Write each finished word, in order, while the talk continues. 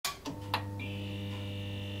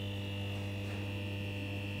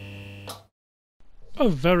A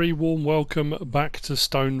very warm welcome back to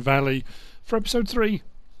Stone Valley for episode 3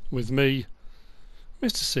 with me,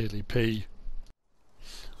 MrSealyp.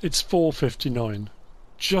 It's 4:59,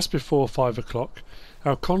 just before 5 o'clock.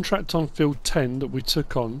 Our contract on field 10 that we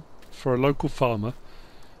took on for a local farmer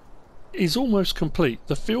is almost complete.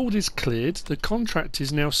 The field is cleared. The contract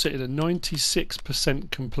is now sitting at 96%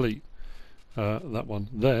 complete. That one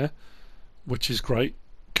there, which is great.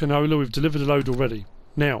 Canola, we've delivered a load already.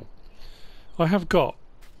 Now, I have got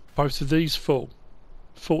both of these full,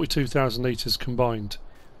 42,000 litres combined.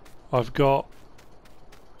 I've got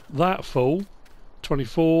that full,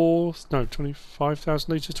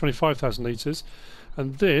 25,000 litres, 25,000 litres,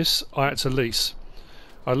 and this I had to lease.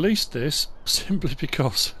 I leased this simply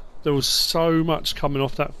because there was so much coming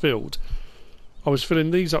off that field. I was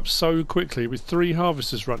filling these up so quickly with 3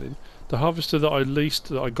 harvesters running. The harvester that I leased,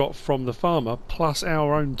 that I got from the farmer, plus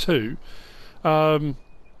our own 2, I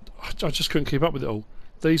just couldn't keep up with it all.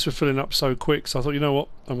 These were filling up so quick, so I thought, you know what,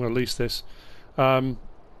 I'm going to lease this. So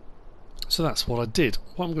that's what I did.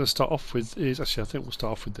 What I'm going to start off with is, actually I think we'll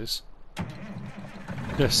start off with this.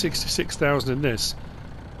 Yeah, 66,000 in this.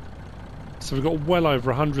 So we've got well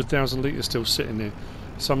over 100,000 litres still sitting there.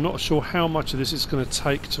 So I'm not sure how much of this it's going to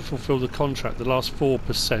take to fulfil the contract, the last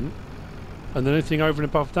 4%. And then anything over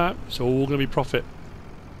and above that, it's all going to be profit.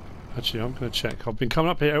 Actually, I'm going to check. I've been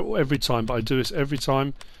coming up here every time, but I do this every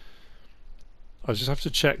time. I just have to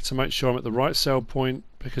check to make sure I'm at the right sell point,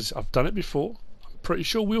 because I've done it before. I'm pretty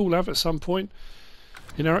sure we all have at some point.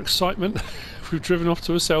 In our excitement, we've driven off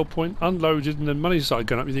to a sell point, unloaded, and then money started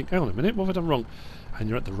going up. You think, hang on a minute, what have I done wrong? And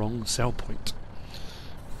you're at the wrong sell point.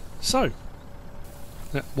 So,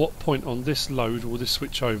 at what point on this load will this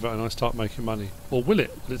switch over and I start making money? Or will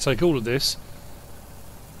it? Will it take all of this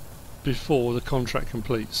before the contract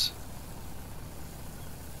completes?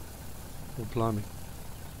 Oh, blimey.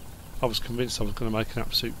 I was convinced I was going to make an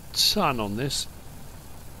absolute ton on this.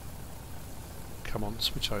 Come on,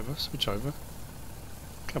 switch over, switch over.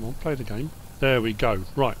 Come on, play the game. There we go.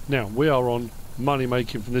 Right, now we are on money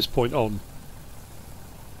making from this point on.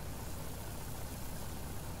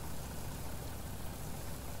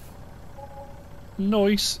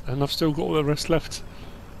 Nice, and I've still got all the rest left.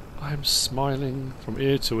 I am smiling from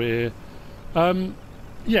ear to ear.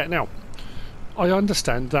 Yeah, now, I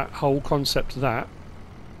understand that whole concept that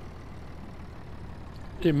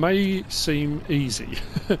it may seem easy.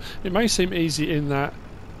 It may seem easy in that,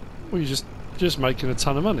 well, you're just making a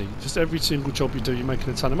ton of money. Just every single job you do, you're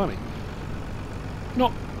making a ton of money.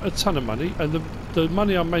 Not a ton of money, and the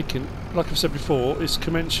money I'm making, like I've said before, is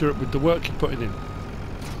commensurate with the work you're putting in.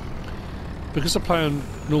 Because I play on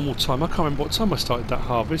normal time, I can't remember what time I started that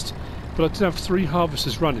harvest, but I did have 3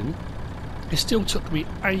 harvesters running. It still took me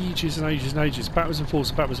ages and ages and ages, backwards and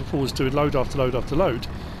forwards, doing load after load after load.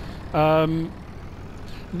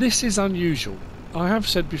 This is unusual. I have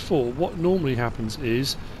said before, what normally happens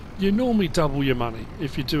is you normally double your money.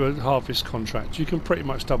 If you do a harvest contract, you can pretty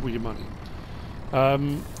much double your money.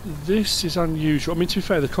 This is unusual. I mean, to be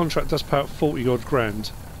fair, the contract does pay out 40 odd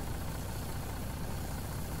grand.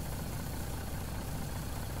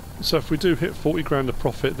 So if we do hit 40 grand of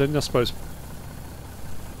profit, then I suppose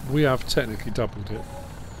we have technically doubled it.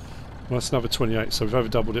 Well, that's another 28, so we've over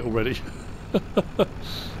doubled it already.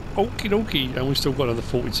 Okie dokie, and we've still got another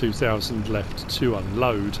 42,000 left to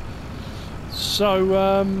unload.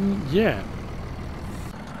 So, yeah.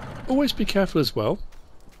 Always be careful as well.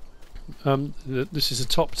 This is a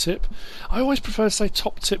top tip. I always prefer to say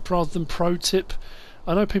top tip rather than pro tip.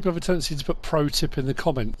 I know people have a tendency to put pro tip in the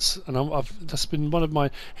comments, and that's been one of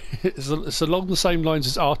my... it's along the same lines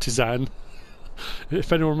as artisan.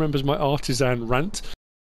 If anyone remembers my artisan rant.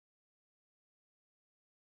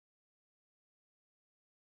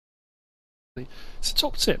 It's a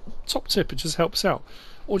top tip. Top tip, it just helps out.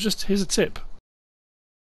 Or just, here's a tip.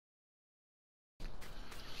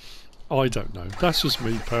 I don't know. That's just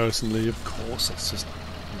me personally, of course. That's just...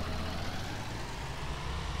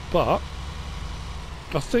 But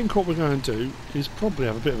I think what we're going to do is probably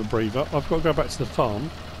have a bit of a breather. I've got to go back to the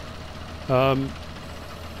farm. Swap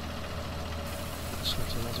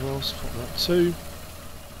that as well, swap that too.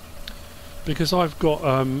 Because I've got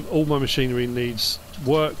all my machinery needs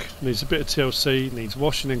work, needs a bit of TLC, needs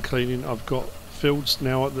washing and cleaning. I've got fields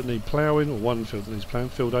now that need ploughing, or one field that needs ploughing,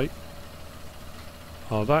 field 8.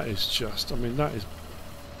 Oh, that is just, I mean, that is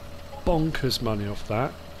bonkers money off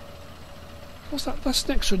that. What's that? That's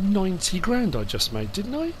an extra 90 grand I just made,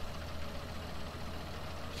 didn't I?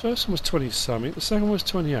 First one was 20 something, the second one was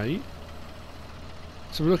 28.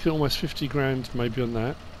 So we're looking at almost 50 grand maybe on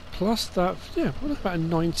that. Plus that, yeah, we're looking at about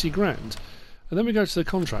 90 grand. And then we go to the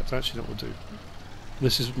contract. Actually, what we'll do.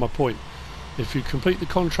 This is my point. if you complete the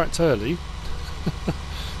contract early,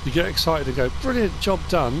 you get excited and go, brilliant, job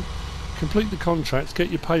done, complete the contract, get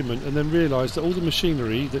your payment, and then realise that all the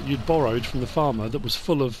machinery that you'd borrowed from the farmer that was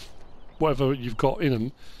full of whatever you've got in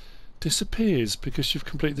them disappears because you've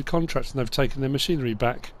completed the contract and they've taken their machinery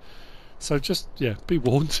back. So just, yeah, be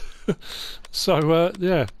warned. So,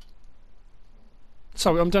 yeah.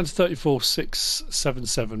 So I'm down to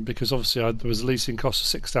 34,677 because obviously there was a leasing cost of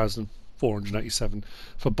 6,487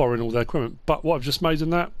 for borrowing all their equipment. But what I've just made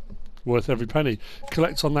in that, worth every penny.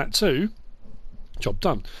 Collect on that too, job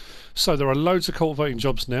done. So there are loads of cultivating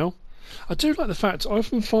jobs now. I do like the fact I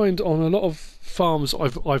often find on a lot of farms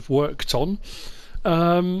I've worked on,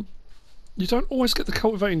 you don't always get the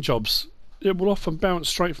cultivating jobs. It will often bounce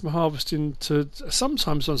straight from harvesting to,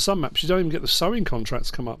 sometimes on some maps you don't even get the sowing contracts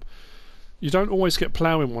come up. You don't always get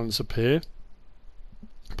ploughing ones appear.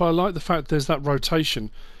 But I like the fact there's that rotation.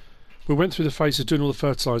 We went through the phase of doing all the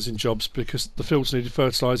fertilising jobs because the fields needed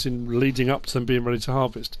fertilising leading up to them being ready to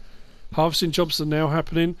harvest. Harvesting jobs are now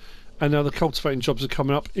happening, and now the cultivating jobs are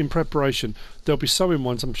coming up in preparation. There'll be sowing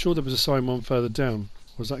ones. I'm sure there was a sowing one further down.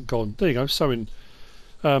 Or is that gone? There you go, sowing.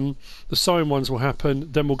 The sowing ones will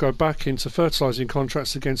happen, then we'll go back into fertilising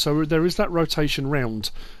contracts again. So there is that rotation round,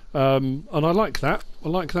 and I like that. I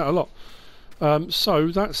like that a lot. So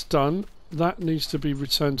that's done. That needs to be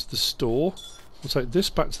returned to the store. I'll take this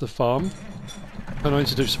back to the farm, and I need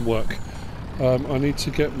to do some work. I need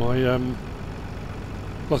to get my,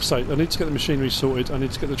 like I say, I need to get the machinery sorted. I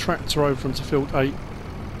need to get the tractor over onto field 8,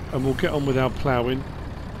 and we'll get on with our ploughing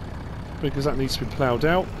because that needs to be ploughed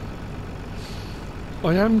out.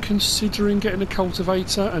 I am considering getting a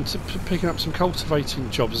cultivator and picking up some cultivating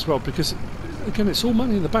jobs as well because, again, it's all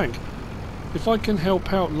money in the bank. If I can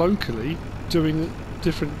help out locally doing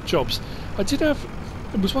different jobs. I did have,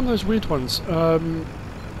 it was one of those weird ones, I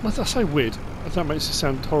say weird, that makes it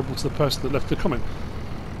sound horrible to the person that left the comment.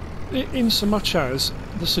 In so much as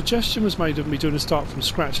the suggestion was made of me doing a start from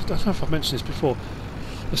scratch, I don't know if I've mentioned this before,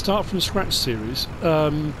 the start from scratch series,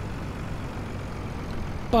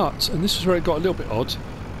 but, and this was where it got a little bit odd,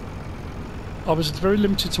 I was very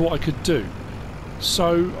limited to what I could do.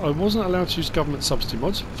 So I wasn't allowed to use government subsidy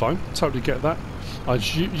mods. Fine, totally get that. I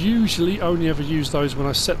usually only ever use those when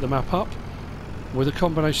I set the map up. With a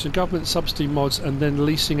combination of government subsidy mods and then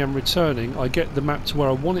leasing and returning, I get the map to where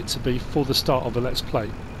I want it to be for the start of a Let's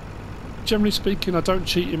Play. Generally speaking, I don't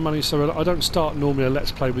cheat in money, so I don't start normally a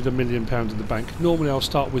Let's Play with £1 million in the bank. Normally I'll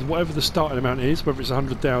start with whatever the starting amount is, whether it's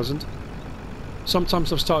 100,000.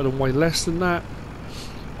 Sometimes I've started on way less than that.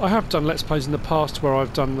 I have done Let's Plays in the past where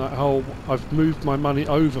I've done that whole, I've moved my money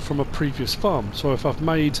over from a previous farm. So if I've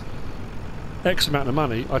made X amount of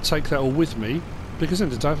money, I take that all with me, because at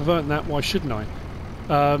the end of the day, if I've earned that, why shouldn't I?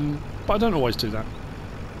 But I don't always do that.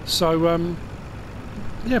 So,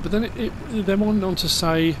 yeah, but then it went on to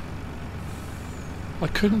say I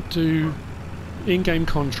couldn't do in-game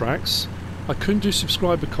contracts, I couldn't do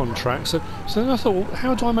subscriber contracts, so then I thought, well,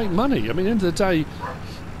 how do I make money? I mean, at the end of the day,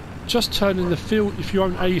 just turning the field, if you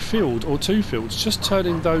own a field or two fields, just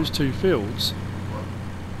turning those two fields,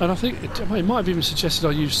 and I think it might have even suggested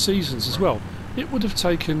I use seasons as well. It would have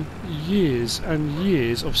taken years and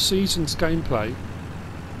years of seasons gameplay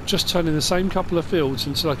just turning the same couple of fields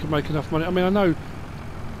until I could make enough money. I mean, I know,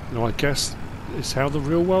 I guess it's how the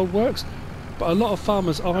real world works, but a lot of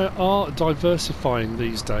farmers are diversifying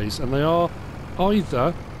these days, and they are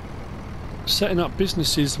either setting up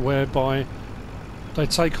businesses whereby they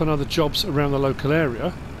take on other jobs around the local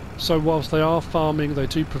area. So whilst they are farming, they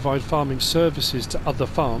do provide farming services to other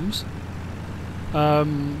farms.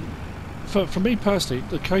 For me personally,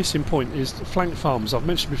 the case in point is flank farms. I've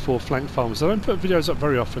mentioned before flank farms. I don't put videos up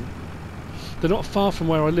very often. They're not far from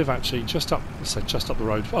where I live actually, just up, let's say just up the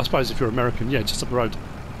road. I suppose if you're American, yeah, just up the road.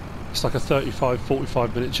 It's like a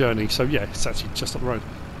 35-45 minute journey, so yeah, it's actually just up the road.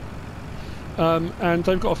 And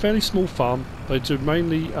they've got a fairly small farm. They do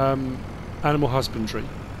mainly animal husbandry.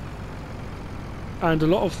 And a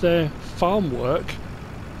lot of their farm work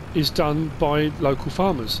is done by local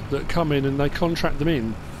farmers that come in and they contract them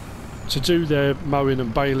in to do their mowing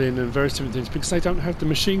and baling and various different things because they don't have the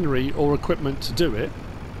machinery or equipment to do it.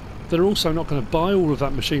 They're also not going to buy all of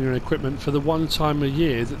that machinery and equipment for the one time a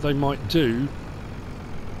year that they might do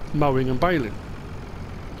mowing and baling.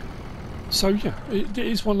 So yeah, it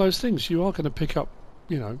is one of those things. You are going to pick up,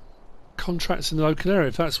 contracts in the local area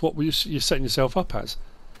if that's what you're setting yourself up as.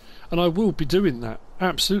 And I will be doing that.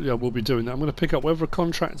 Absolutely, I will be doing that. I'm going to pick up whatever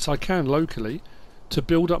contracts I can locally to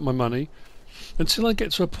build up my money until I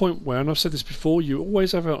get to a point where, and I've said this before, you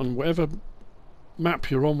always have it on whatever map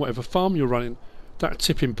you're on, whatever farm you're running, that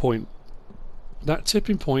tipping point. That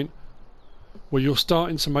tipping point where you're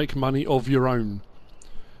starting to make money of your own,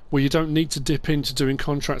 where you don't need to dip into doing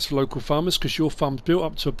contracts for local farmers because your farm's built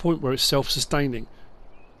up to a point where it's self-sustaining,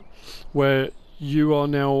 where you are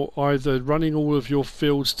now either running all of your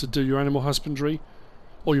fields to do your animal husbandry,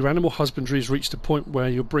 or your animal husbandry has reached a point where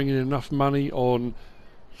you're bringing in enough money on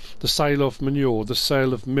the sale of manure, the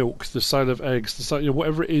sale of milk, the sale of eggs, the sale,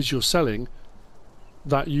 whatever it is you're selling,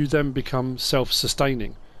 that you then become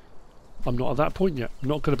self-sustaining. I'm not at that point yet. I'm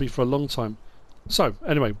not going to be for a long time. So,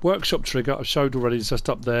 anyway, workshop trigger, I've showed already, it's just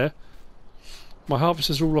up there. My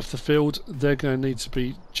harvesters are all off the field. They're going to need to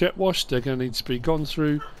be jet washed. They're going to need to be gone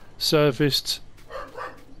through, serviced,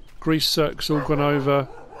 grease circs all gone over.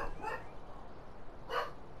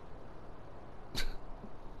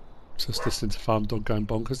 Just listening to farm dog going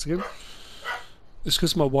bonkers again. It's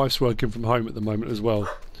because my wife's working from home at the moment as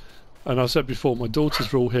well. And I said before, my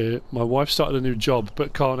daughters are all here. My wife started a new job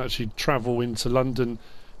but can't actually travel into London.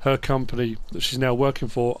 Her company that she's now working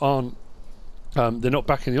for aren't, they're not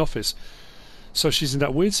back in the office. So she's in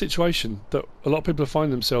that weird situation that a lot of people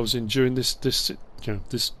find themselves in during this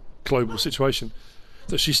global situation.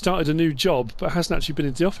 That she started a new job but hasn't actually been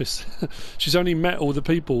into the office. She's only met all the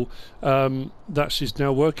people that she's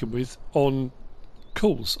now working with on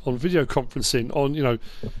calls, on video conferencing, on,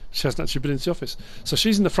 she hasn't actually been into the office. So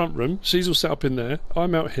she's in the front room, she's all set up in there,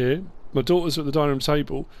 I'm out here, my daughter's at the dining room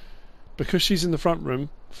table. Because she's in the front room,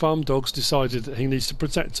 Farm Dog's decided that he needs to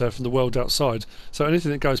protect her from the world outside. So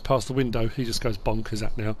anything that goes past the window, he just goes bonkers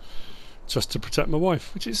at now, just to protect my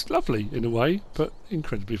wife, which is lovely in a way, but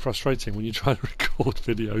incredibly frustrating when you try to record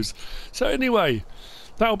videos. So anyway,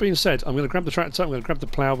 that all being said, I'm going to grab the tractor, I'm going to grab the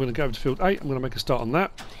plough, I'm going to go over to field 8, I'm going to make a start on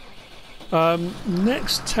that.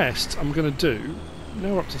 Next test I'm going to do,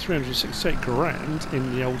 now we're up to 368 grand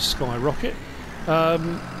in the old Skyrocket.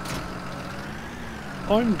 I'm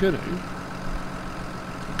going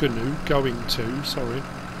to, sorry,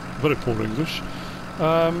 very poor English.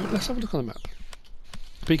 Let's have a look on the map,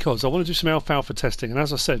 because I want to do some alfalfa testing, and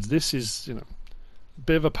as I said, this is a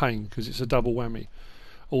bit of a pain because it's a double whammy.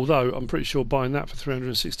 Although I'm pretty sure buying that for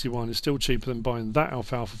 361 is still cheaper than buying that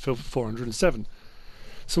alfalfa field for 407.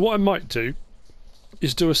 So what I might do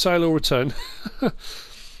is do a sale or return.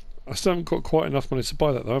 I still haven't got quite enough money to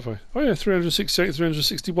buy that though, have I? Oh yeah, 368,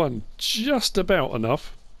 361, just about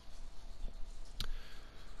enough.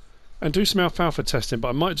 And do some alfalfa testing, but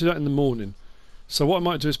I might do that in the morning. So what I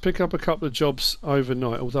might do is pick up a couple of jobs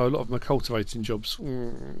overnight, although a lot of them are cultivating jobs,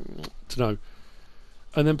 to know,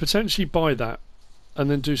 and then potentially buy that and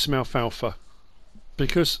then do some alfalfa,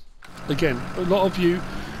 because again, a lot of you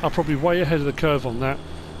are probably way ahead of the curve on that,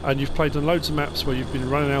 and you've played on loads of maps where you've been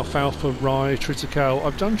running alfalfa, rye, triticale.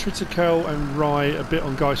 I've done triticale and rye a bit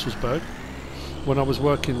on Geiselsberg when I was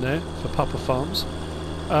working there for Papa Farms,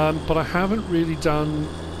 but I haven't really done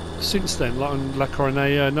since then, like on La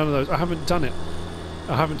Coronella, none of those. I haven't done it.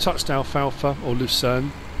 I haven't touched alfalfa or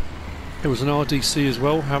Lucerne. It was an RDC as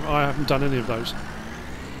well. I haven't done any of those.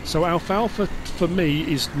 So alfalfa for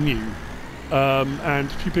me is new, and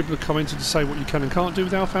a few people have commented to say what you can and can't do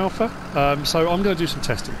with alfalfa. So I'm going to do some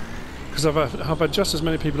testing, because I've had just as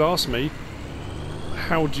many people ask me,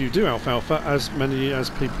 how do you do alfalfa, as many as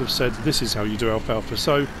people have said this is how you do alfalfa.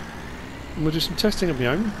 So I'm going to do some testing of my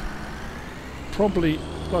own. Probably,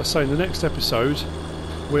 like I say, in the next episode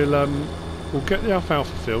we'll get the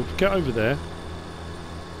alfalfa field, get over there.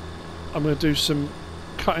 I'm going to do some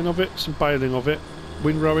cutting of it, some baling of it,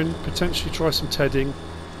 windrowing, potentially try some tedding.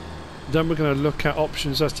 Then we're going to look at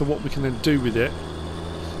options as to what we can then do with it.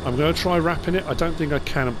 I'm going to try wrapping it. I don't think I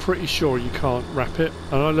can. I'm pretty sure you can't wrap it.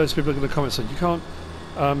 I know loads of people are going to comment saying you can't.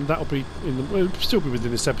 That'll be it'll still be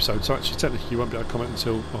within this episode, so actually technically you won't be able to comment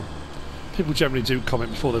until, well, people generally do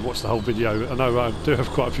comment before they've watched the whole video. I know I do have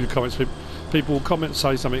quite a few comments. People will comment,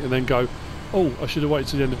 say something, and then go, oh, I should have waited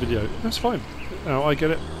till the end of the video. That's fine. I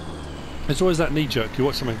get it. It's always that knee jerk. You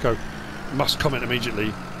watch something and go, must comment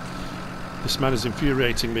immediately. This man is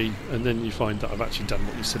infuriating me, and then you find that I've actually done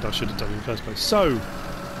what you said I should have done in the first place. So,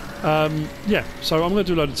 yeah, so I'm going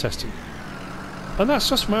to do a load of testing. And that's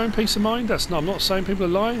just for my own peace of mind. I'm not saying people are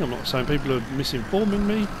lying. I'm not saying people are misinforming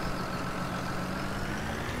me.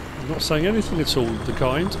 I'm not saying anything at all of the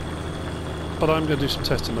kind. But I'm going to do some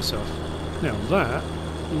testing myself. Now that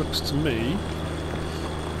looks to me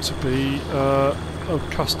to be a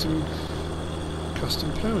custom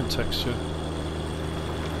ploughing texture.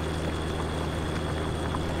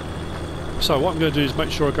 So what I'm going to do is make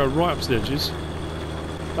sure I go right up to the edges,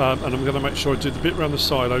 and I'm going to make sure I do the bit around the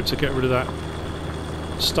silo to get rid of that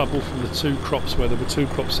stubble from the two crops where there were two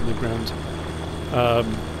crops in the ground.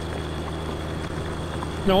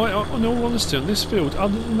 No, in all honesty, on this field,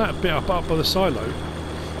 other than that bit up by the silo,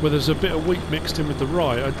 where there's a bit of wheat mixed in with the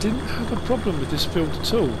rye. I didn't have a problem with this field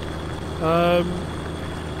at all.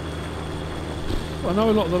 I know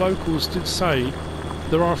a lot of the locals did say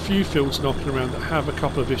there are a few fields knocking around that have a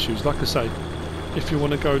couple of issues. Like I say, if you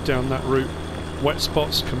want to go down that route, wet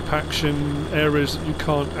spots, compaction, areas that you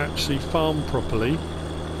can't actually farm properly.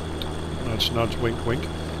 Nudge, nudge, wink, wink.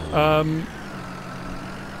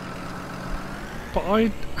 But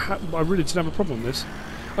I really didn't have a problem with this.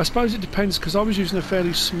 I suppose it depends, because I was using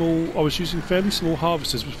fairly small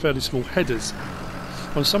harvesters with fairly small headers.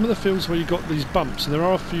 On some of the fields where you got these bumps, and there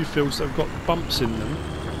are a few fields that have got bumps in them,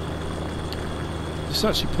 it's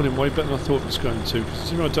actually pulling way better than I thought it was going to, because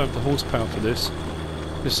even though I don't have the horsepower for this,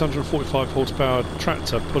 this 145 horsepower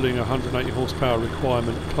tractor pulling a 180 horsepower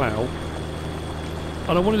requirement plough.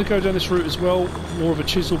 And I wanted to go down this route as well, more of a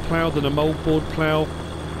chisel plough than a moldboard plough.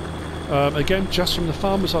 Again, just from the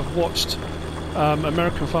farmers I've watched,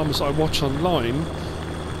 American farmers I watch online,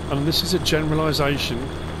 and this is a generalisation,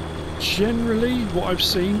 generally what I've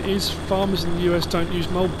seen is farmers in the US don't use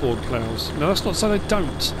moldboard ploughs. Now that's not to say they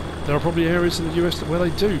don't. There are probably areas in the US where they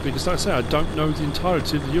do, because like I say, I don't know the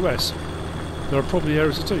entirety of the US. There are probably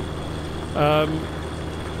areas that do.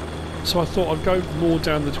 So I thought I'd go more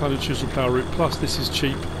down the kind of chisel plough route, plus this is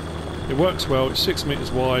cheap, it works well, it's 6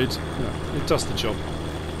 metres wide, you know, it does the job.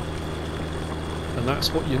 And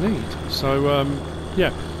that's what you need. So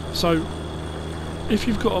yeah, so if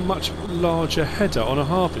you've got a much larger header on a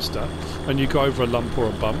harvester and you go over a lump or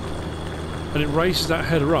a bump and it raises that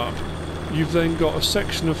header up, you've then got a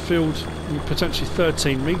section of field potentially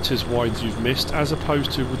 13 metres wide you've missed, as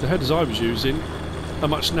opposed to, with the headers I was using, a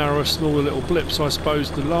much narrower, smaller little blip. So I suppose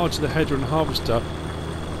the larger the header and harvester,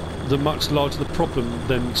 the much larger the problem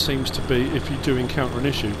then seems to be if you do encounter an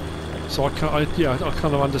issue. So I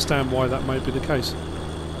kind of understand why that may be the case.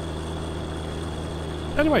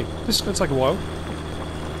 Anyway, this is going to take a while.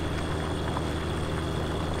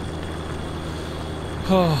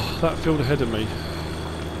 Oh, that field ahead of me.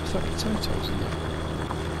 Is that potatoes in there?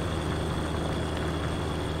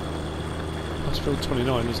 That's field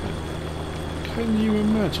 29, isn't it? Can you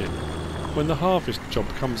imagine when the harvest job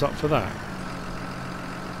comes up for that?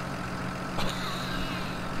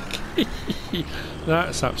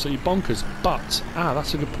 That's absolutely bonkers. But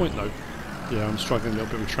that's a good point though. Yeah, I'm struggling a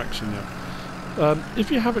little bit with traction now.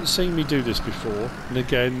 If you haven't seen me do this before, and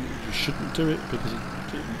again, you shouldn't do it because it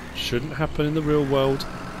shouldn't happen in the real world.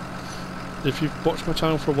 If you've watched my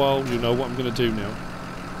channel for a while, you know what I'm going to do now.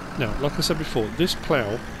 Now, like I said before, this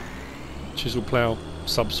plough, chisel plough,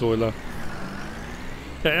 subsoiler,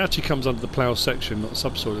 it actually comes under the plough section, not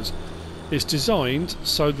subsoilers. It's designed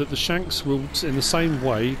so that the shanks will, in the same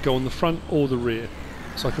way, go on the front or the rear.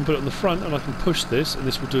 So I can put it on the front and I can push this, and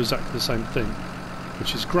this will do exactly the same thing,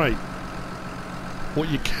 which is great. What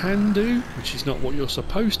you can do, which is not what you're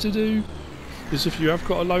supposed to do, is if you have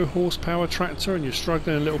got a low horsepower tractor and you're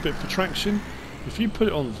struggling a little bit for traction, if you put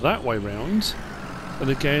it on that way round, and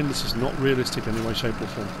again this is not realistic in any way, shape or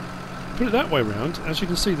form, put it that way round, as you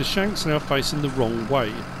can see the shanks are now facing the wrong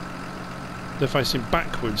way. They're facing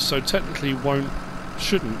backwards, so technically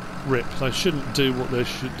shouldn't rip, they shouldn't do what they're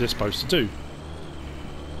supposed to do.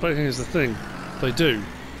 But here's the thing, they do.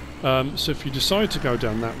 So if you decide to go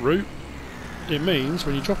down that route, it means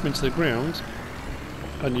when you drop them into the ground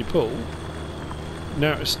and you pull,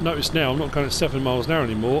 notice now I'm not going at 7 miles an hour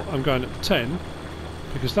anymore, I'm going at 10,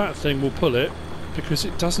 because that thing will pull it, because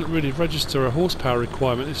it doesn't really register a horsepower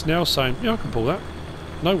requirement. It's now saying, yeah, I can pull that,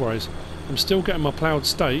 no worries. I'm still getting my ploughed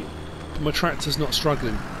state, but my tractor's not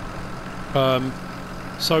struggling.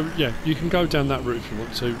 So yeah, you can go down that route if you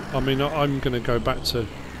want to. I mean, I'm going to go back to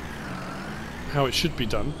how it should be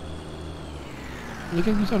done. And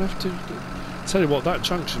again, you don't have to. Tell you what, that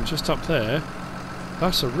junction just up there,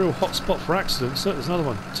 that's a real hot spot for accidents. Look, there's another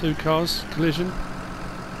one. 2 cars, collision.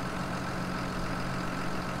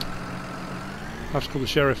 I have to call the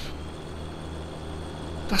sheriff.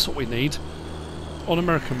 That's what we need on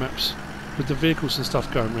American maps, with the vehicles and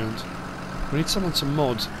stuff going around. We need someone to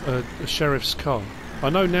mod a sheriff's car. I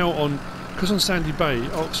know now because on Sandy Bay,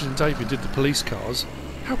 Oxygen David did the police cars.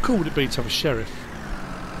 How cool would it be to have a sheriff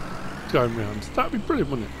going around? That'd be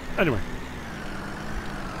brilliant, wouldn't it? Anyway.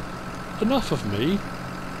 Enough of me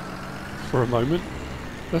for a moment.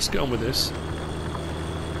 Let's get on with this.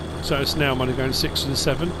 So it's now I'm only going 6 and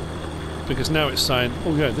 7, because now it's saying,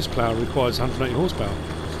 oh yeah, this plough requires 180 horsepower.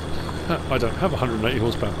 I don't have 180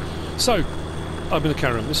 horsepower. So I'm going to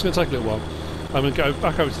carry on. This is going to take a little while. I'm going to go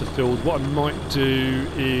back over to the field. What I might do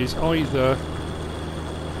is either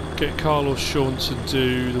get Carl or Sean to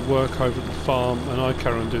do the work over at the farm and I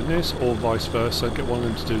carry on doing this, or vice versa, get one of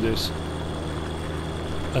them to do this,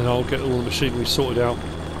 and I'll get all the machinery sorted out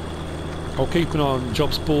I'll keep an eye on the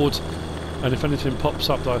jobs board, and if anything pops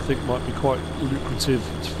up that I think might be quite lucrative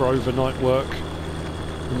for overnight work,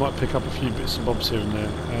 we might pick up a few bits and bobs here and there.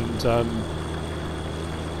 And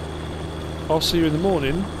I'll see you in the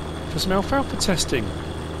morning for some alfalfa testing.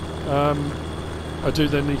 I do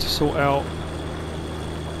then need to sort out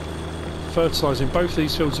fertilising. Both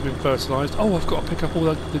these fields have been fertilised. Oh, I've got to pick up all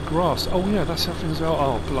the grass. Oh yeah, that's happening as well.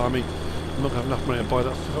 Oh blimey, I'm not going to have enough money to buy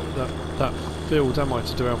that field, am I,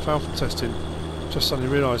 to do alfalfa testing? Just suddenly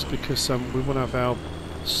realised, because we want to have our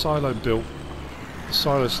silo built. The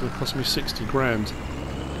silo's going to cost me 60 grand.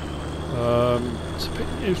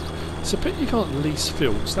 It's a pity you can't lease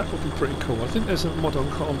fields. That would be pretty cool. I think there's a mod on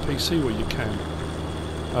PC where you can.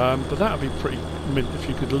 But that would be pretty mint if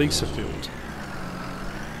you could lease a field.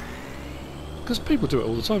 Because people do it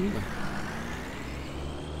all the time, don't they?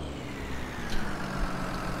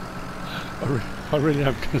 I really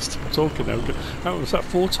am going to stop talking now. How was that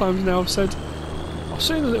 4 times now I've said? I'll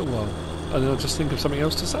see you in a little while. And then I'll just think of something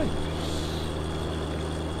else to say.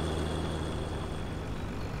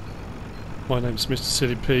 My name's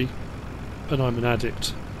MrSealyp, and I'm an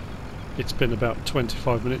addict. It's been about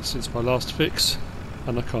 25 minutes since my last fix,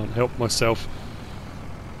 and I can't help myself.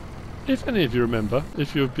 If any of you remember,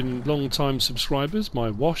 if you have been long-time subscribers, my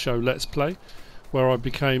Washo Let's Play, where I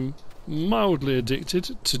became mildly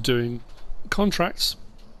addicted to doing contracts,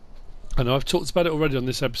 and I've talked about it already on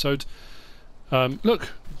this episode. Look,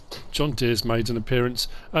 John Deere's made an appearance.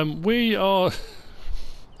 We're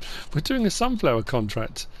doing a sunflower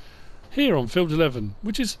contract here on Field 11,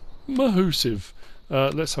 which is mahoosive.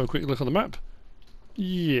 Let's have a quick look on the map.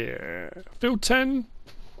 Yeah, Field 10,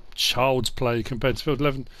 child's play compared to Field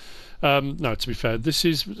 11. No, to be fair, this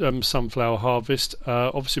is sunflower harvest.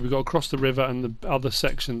 Obviously we've got to cross the river, and the other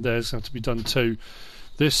section there's going to be done too.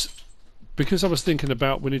 This, because I was thinking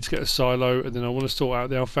about we need to get a silo, and then I want to sort out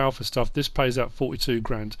the alfalfa stuff, this pays out 42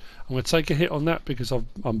 grand. I'm going to take a hit on that because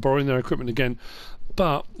I'm borrowing their equipment again.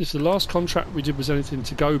 But if the last contract we did was anything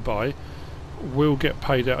to go by, we'll get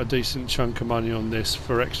paid out a decent chunk of money on this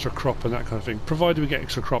for extra crop and that kind of thing, provided we get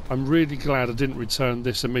extra crop. I'm really glad I didn't return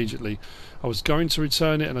this immediately. I was going to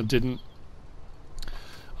return it and I didn't.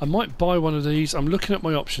 I might buy one of these. I'm looking at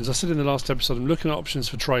my options. I said in the last episode I'm looking at options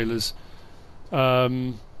for trailers.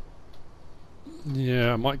 Yeah,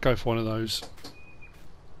 I might go for one of those.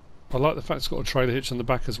 I like the fact it's got a trailer hitch on the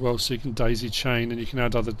back as well, so you can daisy chain and you can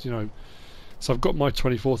add other, you know. So I've got my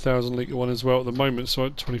 24,000 litre one as well at the moment, so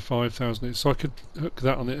at 25,000, so I could hook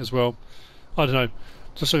that on it as well. I don't know,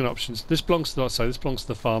 just looking at options. This belongs to, like I say, this belongs to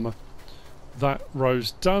the farmer. That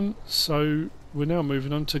row's done, so we're now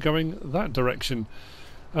moving on to going that direction.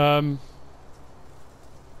 Ploughing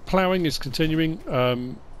is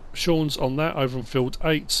continuing. Sean's on that over on Field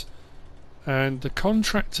 8, and the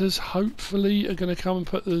contractors hopefully are going to come and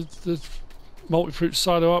put the multi-fruit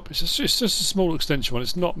silo up. It's just a small extension one,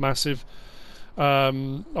 it's not massive.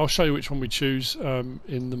 I'll show you which one we choose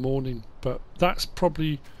in the morning, but that's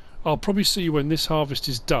probably, I'll probably see you when this harvest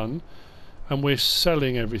is done and we're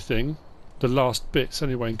selling everything, the last bits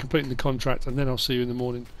anyway, and completing the contract, and then I'll see you in the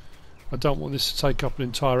morning. I don't want this to take up an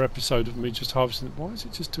entire episode of me just harvesting it. Why is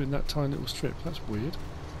it just doing that tiny little strip? That's weird.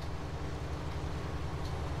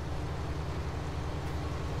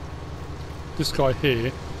 This guy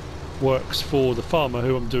here works for the farmer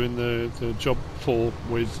who I'm doing the job for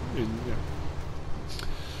with.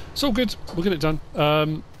 It's all good. We'll get it done.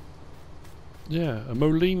 Yeah, a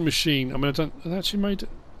Moline machine. I mean, I actually made it.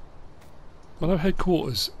 I know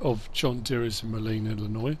headquarters of John Deere is in Moline,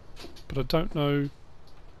 Illinois, but I don't know.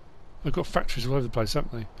 They've got factories all over the place,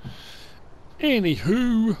 haven't they?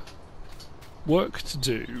 Anywho, work to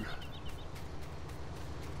do.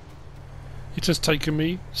 It has taken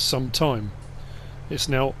me some time. It's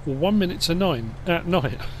now 1 minute to 9 at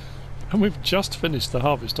night, and we've just finished the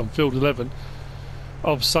harvest on Field 11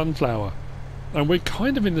 of sunflower, and we're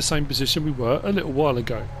kind of in the same position we were a little while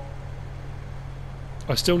ago.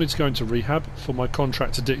 I still need to go into rehab for my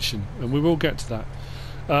contract addiction, and we will get to that.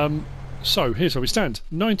 So here's where we stand.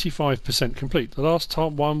 95% complete. The last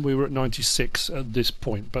time one we were at 96 at this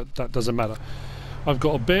point, but that doesn't matter. I've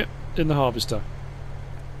got a bit in the harvester,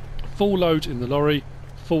 full load in the lorry,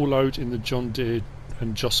 full load in the John Deere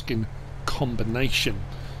and Joskin combination.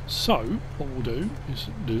 So what we'll do is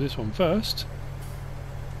do this one first.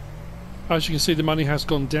 As you can see, the money has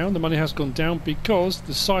gone down. The money has gone down because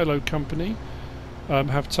the silo company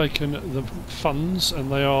have taken the funds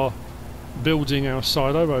and they are building our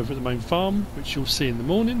silo over at the main farm, which you'll see in the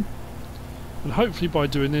morning. And hopefully by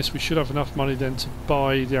doing this we should have enough money then to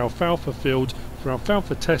buy the alfalfa field for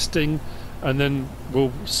alfalfa testing and then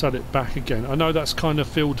we'll sell it back again. I know that's kind of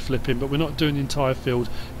field flipping, but we're not doing the entire field.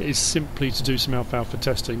 It is simply to do some alfalfa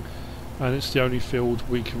testing, and it's the only field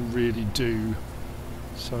we can really do.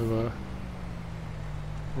 So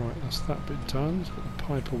right, that's that bit done. Let's put the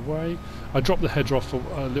pipe away. I dropped the header off a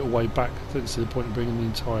little way back. I didn't see the point of bringing the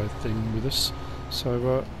entire thing with us,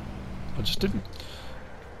 so I just didn't.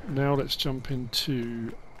 Now let's jump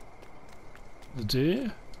into the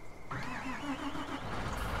deer.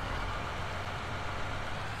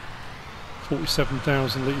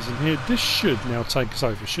 $47,000 litres in here. This should now take us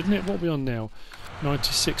over, shouldn't it? What are we on now?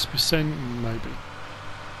 96% maybe.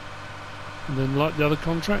 And then, like the other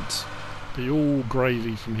contracts, be all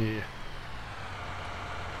gravy from here.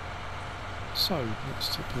 So let's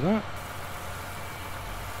stick to that.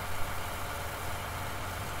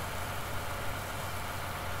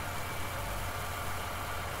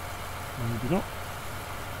 Maybe not.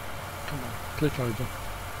 Come on, click over.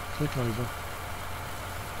 Click over.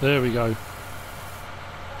 There we go.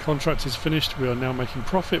 Contract is finished. We are now making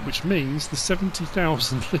profit, which means the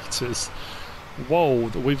 70,000 litres, whoa,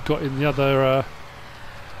 that we've got in the other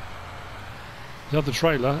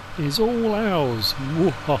trailer is all ours.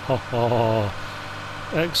 Whoa.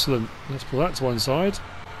 Excellent. Let's pull that to one side.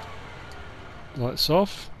 Lights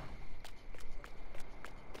off.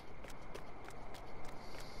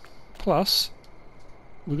 Plus,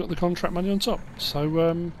 we've got the contract money on top.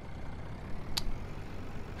 So,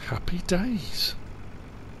 happy days.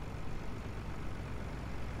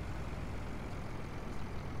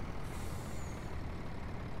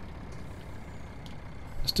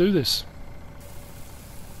 Let's do this.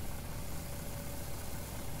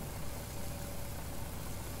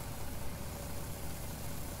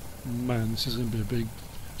 Man, this is going to be a big...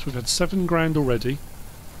 So we've had 7 grand already.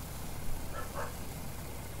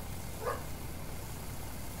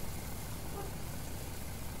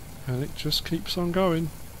 And it just keeps on going.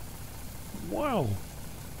 Wow.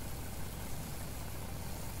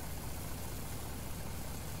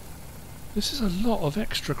 This is a lot of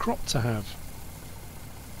extra crop to have.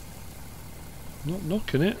 Not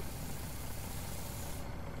knocking it.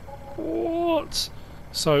 What?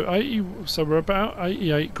 So we're about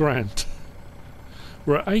 88 grand.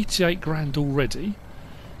 We're at 88 grand already.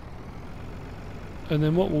 And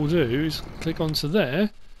then what we'll do is click onto there.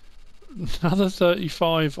 Another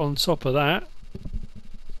 35 on top of that.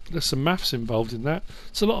 There's some maths involved in that.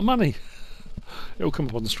 It's a lot of money. It'll come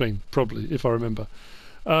up on the screen, probably, if I remember.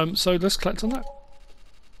 So let's collect on that.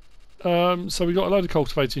 So we've got a load of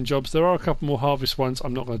cultivating jobs. There are a couple more harvest ones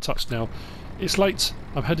I'm not going to touch now. It's late.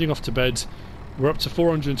 I'm heading off to bed. We're up to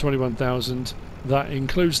 421,000. That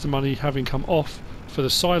includes the money having come off for the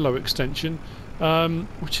silo extension,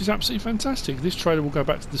 which is absolutely fantastic. This trailer will go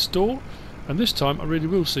back to the store, and this time I really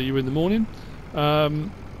will see you in the morning.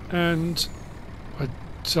 And I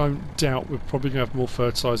don't doubt we're probably going to have more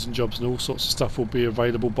fertilising jobs and all sorts of stuff will be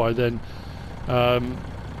available by then.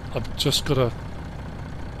 I've just got a...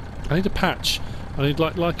 I need a patch. I need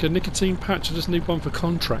like a nicotine patch. I just need one for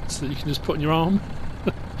contracts that you can just put in your arm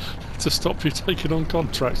to stop you taking on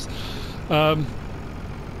contracts.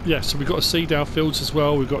 Yeah, so we've got to seed our fields as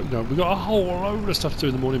well. We've got a whole load of stuff to do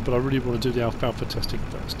in the morning, but I really want to do the alfalfa testing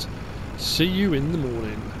first. See you in the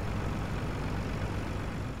morning.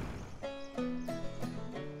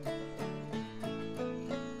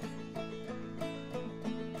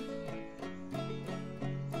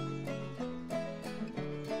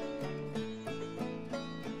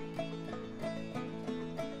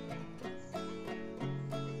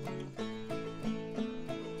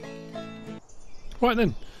 Right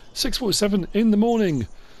then, 6:47 in the morning.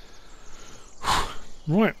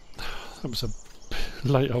 Right, that was a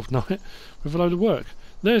late old night with a load of work.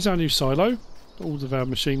 There's our new silo. All of our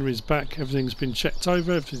machinery is back. Everything's been checked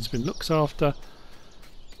over. Everything's been looked after.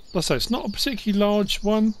 Like I say, it's not a particularly large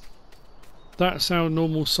one. That's our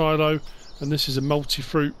normal silo, and this is a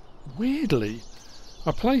multi-fruit. Weirdly,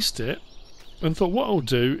 I placed it and thought what I'll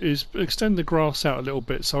do is extend the grass out a little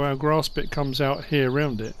bit so our grass bit comes out here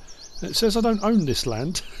around it. It says I don't own this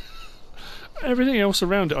land. Everything else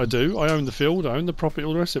around it I do. I own the field, I own the property,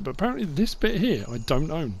 all the rest of it. But apparently this bit here I don't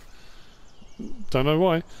own. Don't know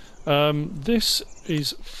why. This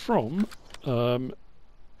is from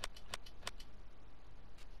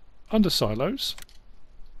under silos.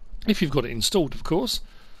 If you've got it installed, of course.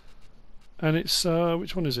 And it's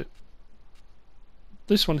which one is it?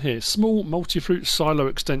 This one here, small multi-fruit silo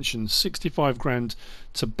extension, 65 grand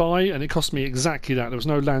to buy, and it cost me exactly that. There was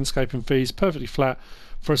no landscaping fees, perfectly flat,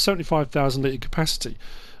 for a 75,000 litre capacity.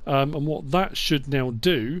 And what that should now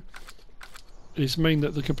do is mean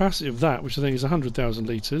that the capacity of that, which I think is 100,000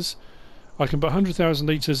 litres, I can put 100,000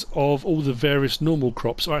 litres of all the various normal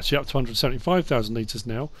crops, or actually up to 175,000 litres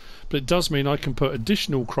now, but it does mean I can put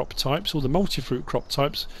additional crop types, all the multi-fruit crop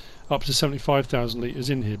types, up to 75,000 litres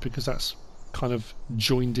in here, because that's kind of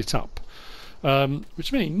joined it up.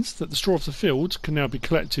 Which means that the straw of the field can now be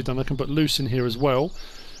collected, and I can put loose in here as well,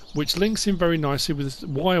 which links in very nicely with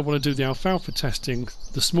why I want to do the alfalfa testing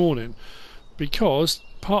this morning, because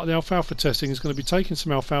part of the alfalfa testing is going to be taking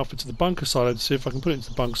some alfalfa to the bunker silo to see if I can put it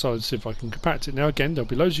into the bunker silo to see if I can compact it. Now again, there'll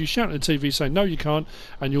be loads of you shouting at the TV saying no you can't,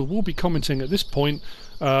 and you will be commenting at this point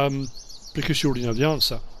because you already know the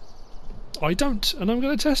answer. I don't, and I'm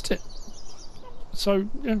going to test it. So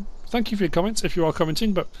yeah, thank you for your comments if you are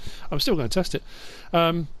commenting, but I'm still going to test it.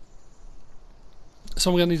 So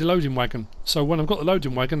I'm going to need a loading wagon. So when I've got the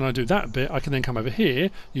loading wagon and I do that bit, I can then come over here,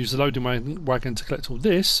 use the loading wagon to collect all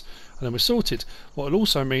this, and then we're sorted. What it'll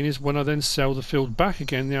also mean is when I then sell the field back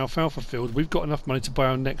again, the alfalfa field, we've got enough money to buy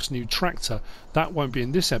our next new tractor. That won't be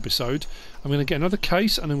in this episode. I'm going to get another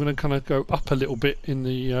case, and I'm going to kind of go up a little bit in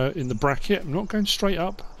the bracket. I'm not going straight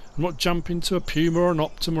up. I'm not jumping to a Puma or an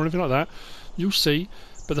Optima or anything like that. You'll see.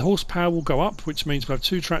 But the horsepower will go up, which means we'll have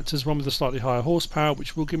two tractors, one with a slightly higher horsepower,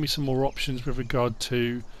 which will give me some more options with regard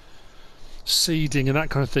to seeding and that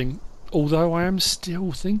kind of thing. Although I am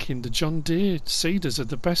still thinking the John Deere seeders are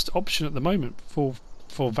the best option at the moment for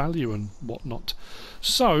value and whatnot.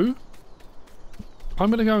 So I'm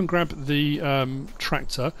going to go and grab the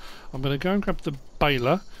tractor. I'm going to go and grab the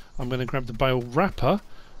baler. I'm going to grab the bale wrapper,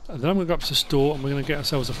 and then I'm going to go up to the store and we're going to get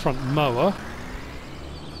ourselves a front mower.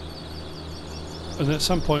 And then at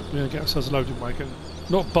some point we're going to get ourselves a loading wagon.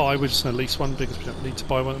 Not buy, we're just going to lease one because we don't need to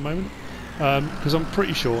buy one at the moment. Because I'm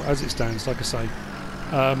pretty sure, as it stands, like I say,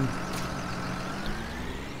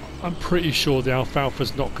 I'm pretty sure the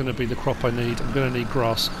alfalfa's not going to be the crop I need. I'm going to need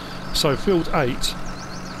grass. So field 8,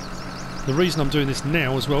 the reason I'm doing this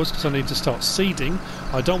now as well is because I need to start seeding.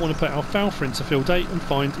 I don't want to put alfalfa into field 8 and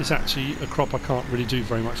find it's actually a crop I can't really do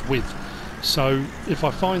very much with. So if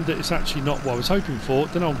I find that it's actually not what I was hoping for,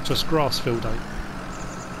 then I'll just grass field 8.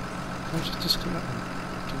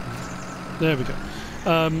 There we go.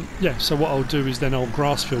 Yeah, so what I'll do is then I'll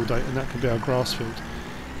grass field 8, and that can be our grass field.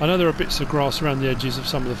 I know there are bits of grass around the edges of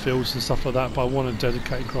some of the fields and stuff like that, but I want a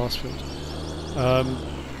dedicated grass field.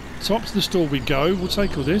 So up to the store we go. We'll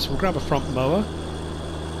take all this, we'll grab a front mower.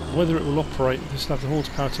 Whether it will operate, this will have the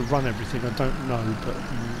horsepower to run everything, I don't know, but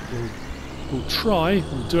we'll try,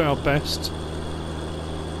 we'll do our best.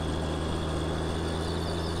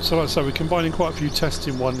 So like I say, we're combining quite a few tests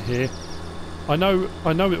in one here. I know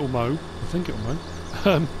it will mow. I think it will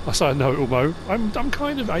mow. I say I know it will mow. I'm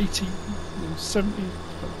kind of 80, 70,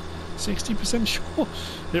 60% sure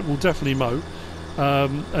it will definitely mow,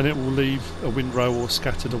 and it will leave a windrow or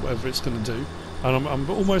scattered or whatever it's going to do. And I'm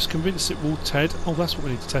almost convinced it will ted. Oh, that's what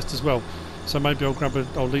we need to test as well. So maybe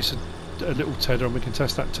I'll lease a little tedder and we can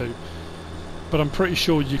test that too. But I'm pretty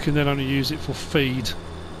sure you can then only use it for feed.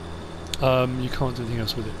 You can't do anything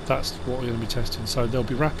else with it. That's what we're going to be testing. So there'll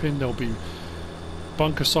be wrapping, there'll be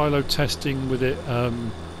bunker silo testing with it.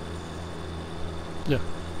 Yeah,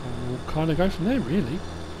 and we'll kind of go from there really.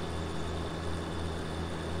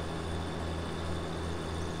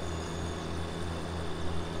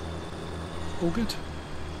 All good.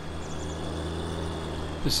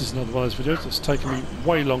 This is another one of those videos that's taken me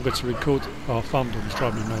way longer to record. Our farm dog is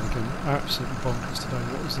driving me mad again. Absolutely bonkers today.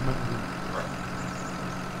 What is the matter with him?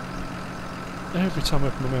 Every time I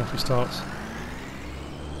open my mouth he starts.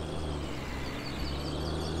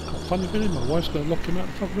 Got a funny feeling my wife's going to lock him out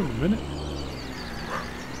of the front room in a minute.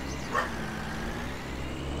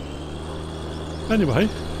 Anyway,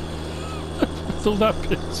 with all that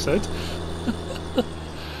being said,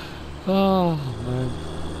 oh man.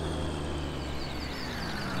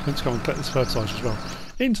 Let's go and collect this fertiliser as well.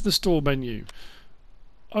 Into the store menu.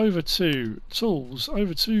 Over to tools,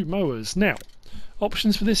 over to mowers. Now,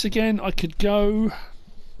 options for this again, I could go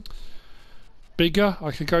bigger.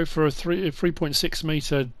 I could go for a 3.6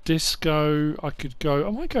 metre disco. I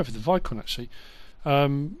might go for the Vicon actually.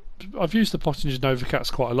 I've used the Pottinger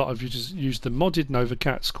Novacats quite a lot. I've used the modded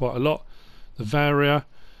Novacats quite a lot. The Varia.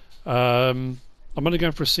 I'm only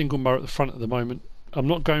going for a single mower at the front at the moment. I'm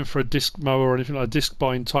not going for a disc mower or anything like a disc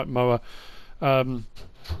bind type mower,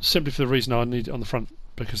 simply for the reason I need it on the front,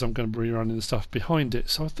 because I'm going to be running the stuff behind it.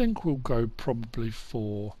 So I think we'll go probably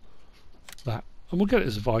for that, and we'll get it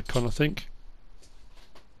as a Vicon, I think.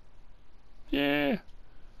 Yeah.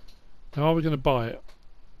 Now, are we going to buy it,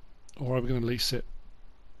 or are we going to lease it?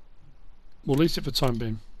 We'll lease it for the time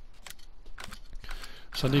being.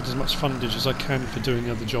 So I need as much fundage as I can for doing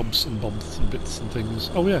the other jobs and bobs and bits and things.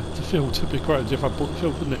 Oh yeah, the field would be a great idea if I bought the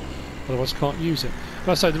field, wouldn't it? otherwise I can't use it. Like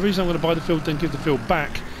I say, the reason I'm going to buy the field then give the field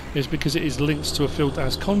back is because it is linked to a field that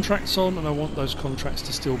has contracts on, and I want those contracts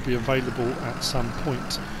to still be available at some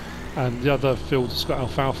point. And the other field that's got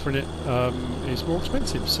alfalfa in it is more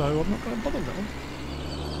expensive, so I'm not going to bother with that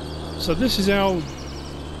one. So this is our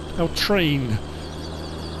train.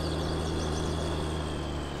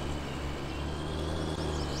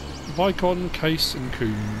 Vicon, Case and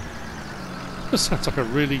Coombe. That sounds like a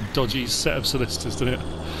really dodgy set of solicitors, doesn't it?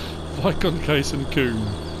 Vicon, Case and Coombe.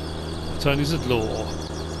 Attorneys at law.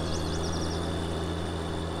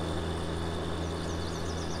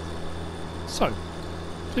 So,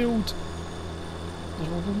 field.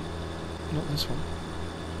 Not this one.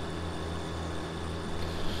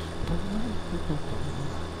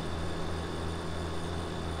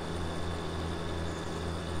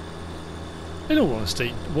 In all honesty,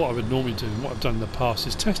 what I would normally do and what I've done in the past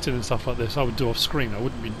is testing and stuff like this I would do off screen. I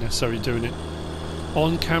wouldn't be necessarily doing it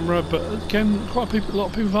on camera, but again, a lot of people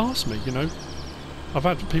have asked me, you know. I've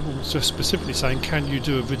had people just specifically saying, can you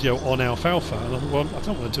do a video on alfalfa? And I thought, well, I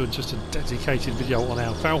don't want to do just a dedicated video on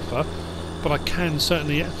alfalfa, but I can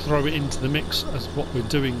certainly throw it into the mix as what we're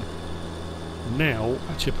doing now.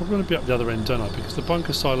 Actually, I'm probably going to be up the other end, don't I? Because the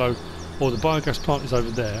bunker silo or the biogas plant is over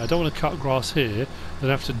there. I don't want to cut grass here, then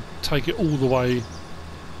have to take it all the way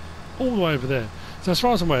over there. So as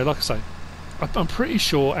far as I'm aware, like I say, I'm pretty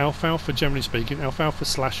sure alfalfa, generally speaking, alfalfa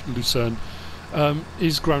 / lucerne,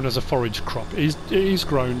 is grown as a forage crop. It is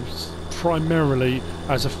grown primarily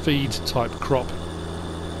as a feed type crop.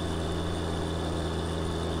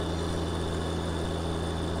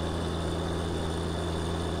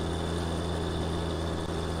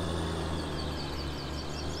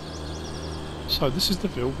 So this is the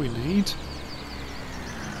field we need.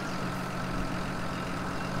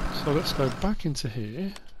 So let's go back into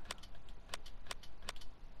here.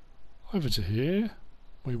 Over to here.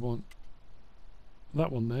 We want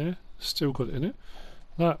that one there. Still got it in it.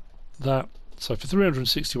 That. So for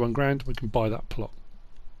 361 grand we can buy that plot.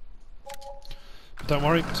 But don't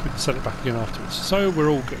worry, because we can sell it back again afterwards. So we're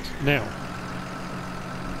all good. Now,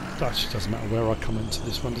 that actually doesn't matter where I come into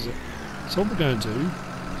this one, does it? So what we're going to do,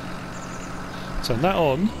 turn that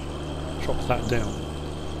on, drop that down.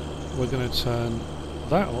 We're going to turn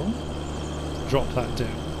that on, drop that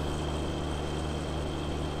down.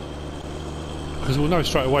 Because we'll know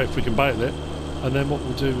straight away if we can bail it, and then what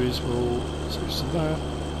we'll do is we'll switch to that.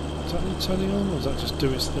 Is that need turning on, or does that just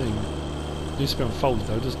do its thing? It needs to be unfolded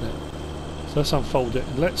though, doesn't it? So let's unfold it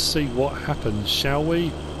and let's see what happens, shall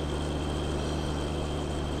we?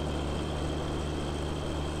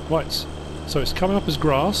 Right, so it's coming up as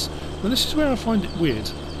grass. Now this is where I find it weird,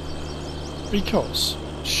 because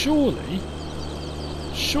surely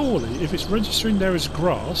if it's registering there as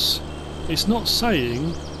grass, it's not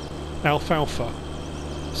saying alfalfa.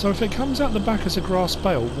 So if it comes out the back as a grass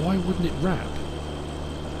bale, why wouldn't it wrap?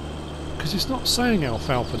 Because it's not saying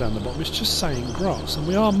alfalfa down the bottom, it's just saying grass, and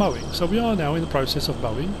we are mowing, so we are now in the process of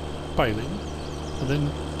mowing, baling, and then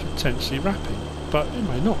potentially wrapping, but it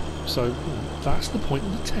may not. So that's the point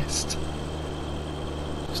of the test,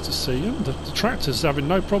 is to see. And the tractor's having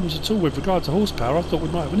no problems at all with regard to horsepower. I thought we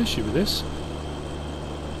might have an issue with this.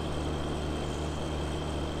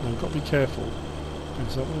 Now we've got to be careful.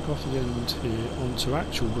 So I'm going to go off the end here onto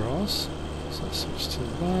actual grass. So let's switch to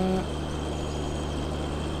that.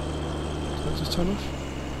 Does that just turn off?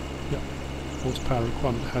 Yep. Horsepower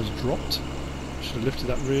requirement has dropped. Should have lifted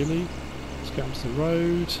that really. Let's get onto the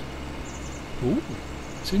road. Ooh,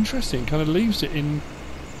 it's interesting. Kind of leaves it in.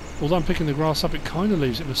 Although I'm picking the grass up, it kind of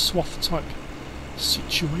leaves it in a swath type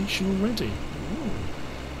situation already. Ooh.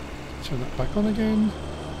 Turn that back on again.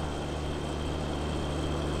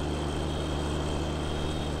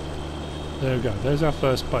 There we go, there's our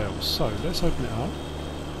first bale. So let's open it up.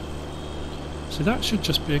 So that should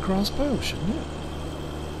just be a grass bale, shouldn't it?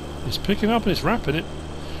 It's picking up and it's wrapping it.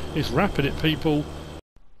 It's wrapping it, people.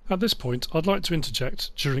 At this point, I'd like to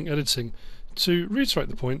interject during editing to reiterate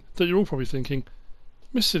the point that you're all probably thinking,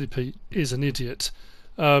 MrSealyp is an idiot.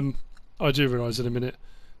 I do realise in a minute.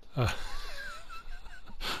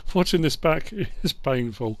 Watching this back is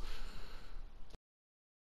painful.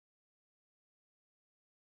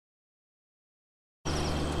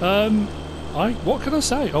 What can I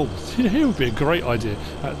say? Oh, here would be a great idea.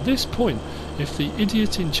 At this point, if the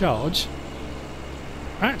idiot in charge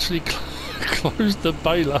actually closed the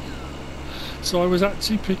baler, so I was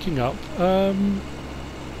actually picking up. And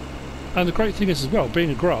the great thing is as well, being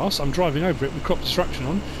a grass, I'm driving over it with crop destruction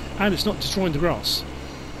on, and it's not destroying the grass,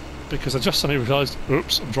 because I just suddenly realised,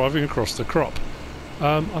 oops, I'm driving across the crop.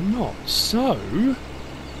 I'm not. So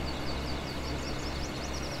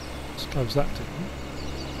let's close that down.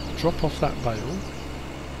 drop off that bale.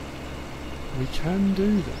 We can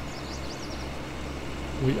do that.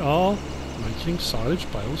 We are making silage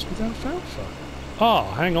bales with alfalfa.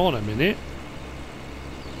 Ah, hang on a minute.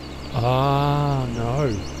 Ah,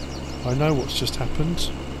 no. I know what's just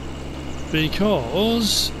happened.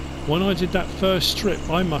 Because when I did that first strip,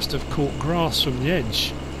 I must have caught grass from the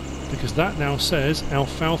edge. Because that now says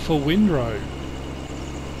alfalfa windrow.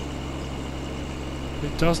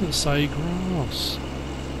 It doesn't say grass.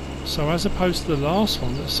 So as opposed to the last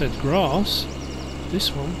one that said grass,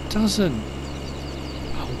 this one doesn't.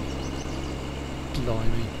 Oh,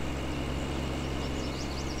 blimey.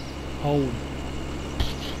 Oh.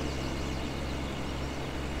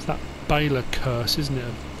 It's that baler curse, isn't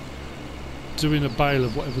it? Doing a bale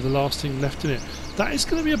of whatever the last thing left in it. That is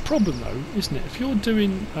going to be a problem though, isn't it? If you're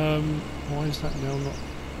doing... why is that now not...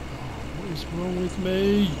 Oh, what is wrong with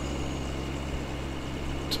me?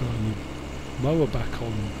 Turn the mower back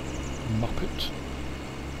on, Muppet.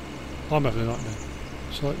 I'm having a nightmare.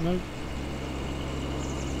 It's like, no.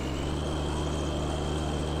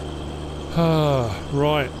 Ah,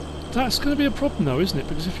 right. That's going to be a problem though, isn't it?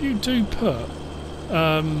 Because if you do put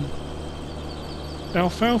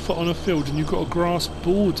alfalfa on a field and you've got a grass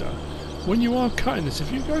border, when you are cutting this,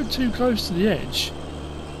 if you go too close to the edge,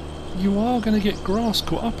 you are going to get grass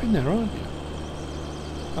caught up in there, aren't you?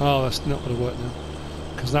 Oh, that's not going to work now.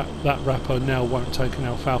 Because that wrapper now won't take an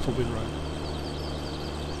alfalfa windrow.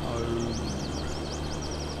 Oh.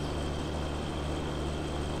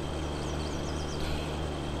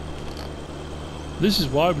 This is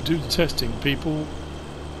why we do the testing, people.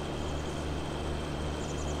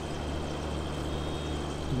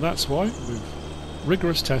 And that's why with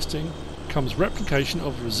rigorous testing comes replication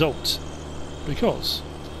of results. Because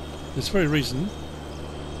this very reason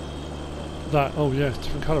that, oh yeah,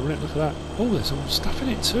 different colour in it, look at that. Oh, there's some stuff in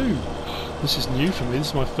it too. This is new for me, this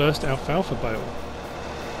is my first alfalfa bale.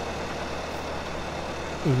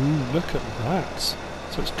 Ooh, look at that.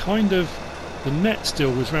 So it's kind of, the net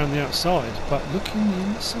still was round the outside, but look in the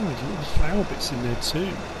inside, you've got the flower bits in there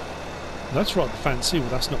too. That's rather fancy, well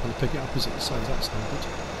that's not going to pick it up, is it? So that's no good.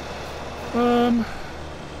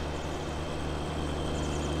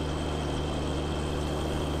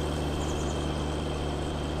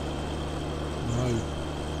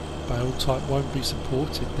 Bale type won't be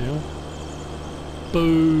supported now.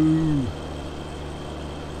 Boo!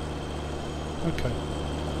 Okay.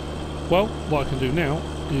 Well, what I can do now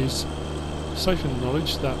is, safe in the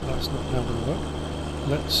knowledge that that's not now going to work,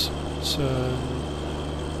 let's turn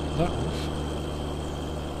that off,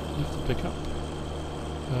 lift the pickup,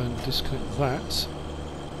 and disconnect that.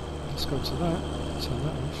 Let's go to that, turn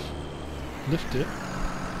that off, lift it.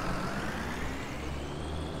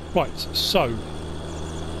 Right, so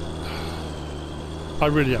I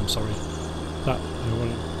really am sorry that you're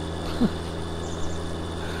running.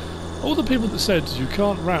 All the people that said you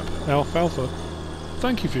can't wrap alfalfa,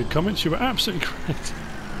 thank you for your comments, you were absolutely correct.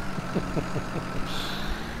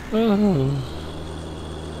 Oh.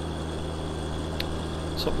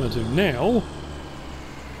 So what I'm going to do now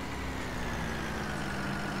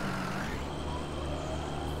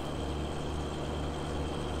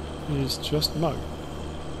is just mow.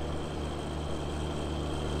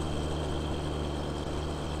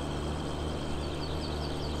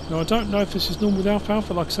 Now I don't know if this is normal with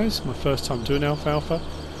alfalfa, like I say, this is my first time doing alfalfa,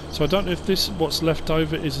 so I don't know if this, what's left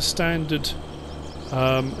over, is a standard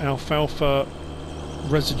alfalfa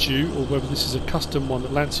residue, or whether this is a custom one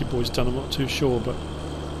that Lancyboi done, I'm not too sure, but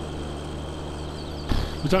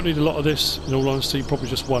we don't need a lot of this, in all honesty, probably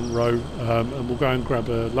just one row, and we'll go and grab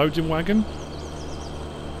a loading wagon.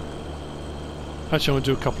 Actually I'm going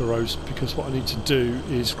to do a couple of rows, because what I need to do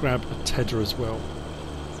is grab a tedder as well.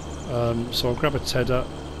 So I'll grab a tedder.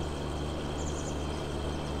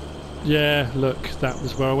 Yeah, look, that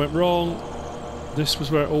was where I went wrong. This was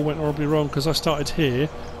where it all went horribly wrong, because I started here,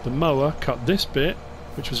 the mower cut this bit,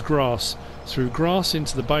 which was grass, threw grass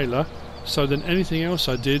into the baler, so then anything else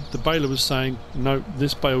I did, the baler was saying, no,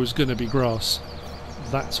 this bale is going to be grass.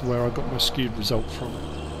 That's where I got my skewed result from.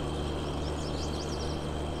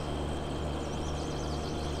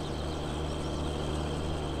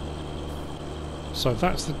 So if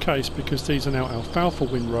that's the case, because these are now alfalfa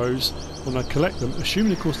windrows, when I collect them,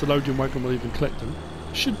 assuming of course the loading wagon will even collect them,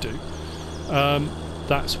 should do,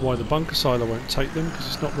 that's why the bunker silo won't take them, because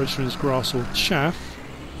it's not registering as grass or chaff.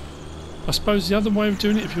 I suppose the other way of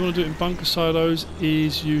doing it, if you want to do it in bunker silos,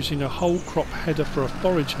 is using a whole crop header for a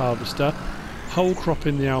forage harvester, whole crop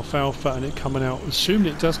in the alfalfa and it coming out,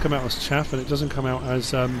 assuming it does come out as chaff and it doesn't come out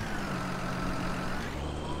as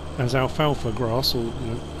alfalfa grass, or you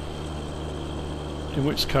know, in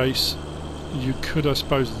which case you could, I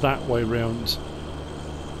suppose, that way round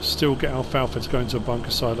still get alfalfa to go into a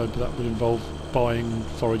bunker silo, but that would involve buying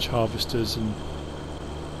forage harvesters and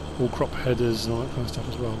all crop headers and all that kind of stuff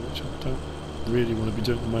as well, which I don't really want to be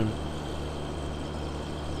doing at the moment.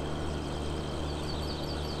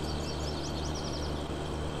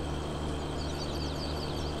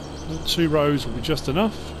 And 2 rows will be just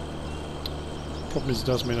enough. Problem is, it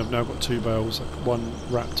does mean I've now got 2 bales, like one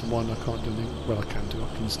wrapped and one I can't do anything. Well, I can do,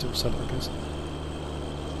 I can still sell it, I guess.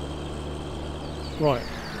 Right,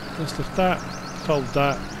 let's lift that, fold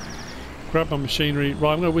that, grab my machinery.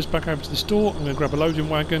 Right, I'm going to whiz back over to the store. I'm going to grab a loading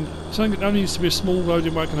wagon. Something that only needs to be a small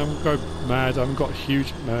loading wagon. I'm going to go mad. I haven't got a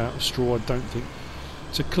huge amount of straw, I don't think,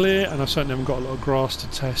 to clear, and I certainly haven't got a lot of grass to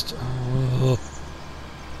test. Oh,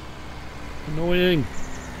 annoying.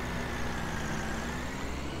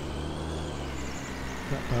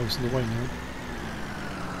 That bale's in the way now.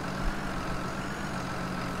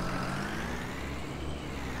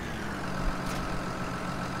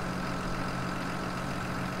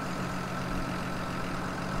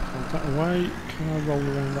 That away. Can I roll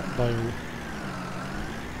around that bale?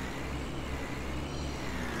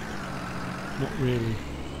 Not really.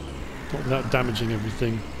 Not without damaging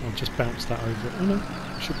everything. I'll just bounce that over. Oh no,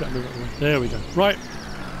 should be able to move that away. There we go. Right.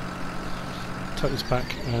 Take this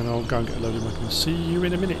back and I'll go and get a loading wagon. See you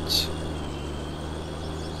in a minute.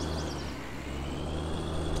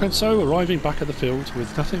 And so, arriving back at the field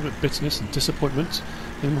with nothing but bitterness and disappointment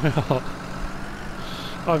in my heart.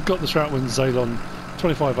 I've got the Stratman Zalon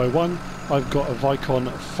 2501. I've got a Vicon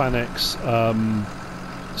Fanex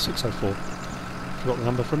 604. Forgot the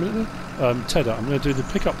number for a minute there. Tedder. I'm going to do the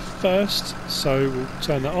pickup first, so we'll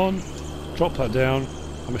turn that on, drop that down.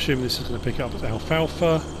 I'm assuming this is going to pick up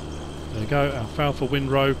alfalfa. There you go, alfalfa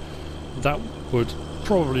windrow. That would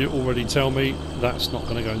probably already tell me that's not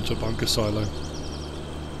going to go into a bunker silo.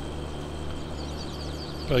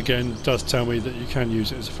 But again, it does tell me that you can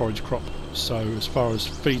use it as a forage crop. So as far as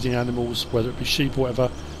feeding animals, whether it be sheep or whatever,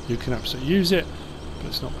 you can absolutely use it, but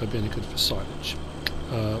it's not going to be any good for silage.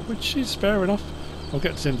 Which is fair enough. I'll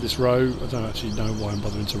get to the end of this row. I don't actually know why I'm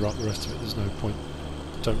bothering to wrap the rest of it. There's no point.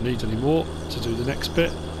 Don't need any more to do the next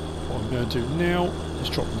bit. What I'm going to do now is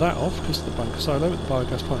drop that off because the bunker silo with the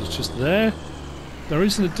biogas plant is just there. There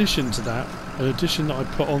is an addition to that, an addition that I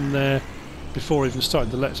put on there before I even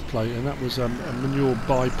started the Let's Play, and that was a manure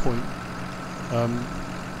buy point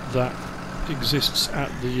that exists at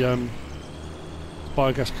the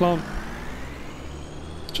biogas plant,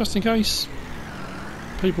 just in case.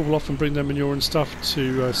 People will often bring their manure and stuff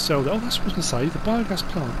to sell. Oh, that's what I was going to say. The biogas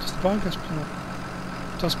plant. Does the biogas plant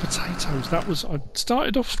does potatoes? That was, I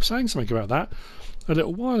started off saying something about that a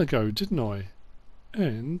little while ago, didn't I?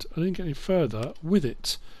 And I didn't get any further with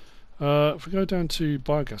it. If we go down to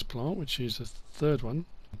biogas plant, which is the third one.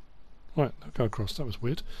 Right, I'll go across. That was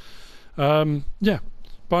weird. Yeah,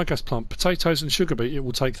 biogas plant, potatoes and sugar beet. It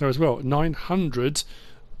will take there as well. $900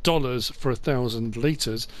 for 1,000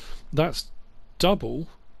 litres. That's double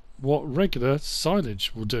what regular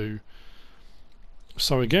silage will do.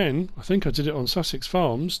 So again, I think I did it on Sussex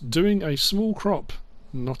Farms, doing a small crop,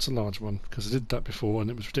 not a large one, because I did that before and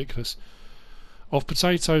it was ridiculous, of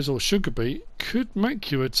potatoes or sugar beet could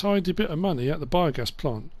make you a tidy bit of money at the biogas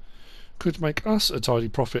plant. Could make us a tidy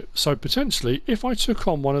profit. So potentially, if I took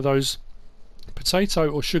on one of those potato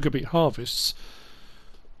or sugar beet harvests,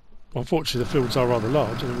 unfortunately the fields are rather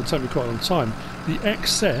large and it would take me quite a long time, the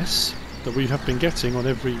excess that we have been getting on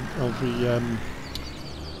every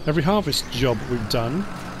harvest job we've done,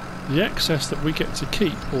 the excess that we get to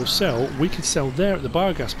keep or sell, we could sell there at the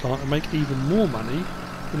biogas plant and make even more money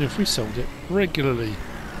than if we sold it regularly.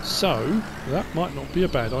 So that might not be a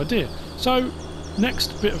bad idea. So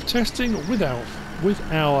next bit of testing with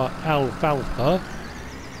our alfalfa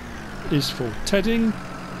is for tedding,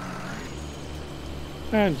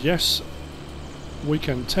 and yes, we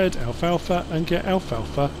can ted alfalfa and get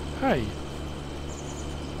alfalfa hay.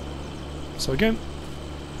 So again,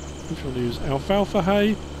 if you want to use alfalfa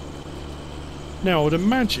hay, now I would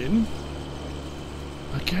imagine,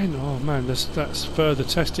 again, oh man, that's further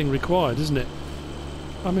testing required, isn't it?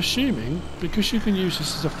 I'm assuming because you can use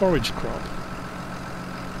this as a forage crop.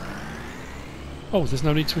 Oh, there's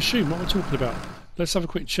no need to assume. What am I talking about? Let's have a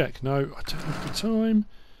quick check. No, I don't have the time.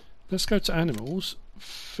 Let's go to animals,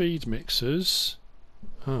 feed mixers.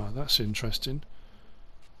 Ah, that's interesting.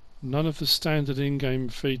 None of the standard in-game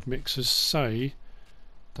feed mixers say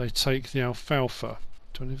they take the alfalfa.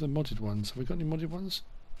 Do any of the modded ones? Have we got any modded ones?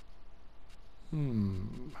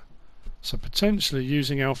 So potentially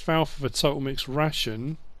using alfalfa for total mix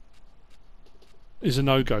ration is a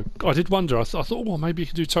no-go. I did wonder. I thought, oh, maybe you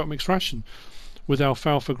could do total mix ration. with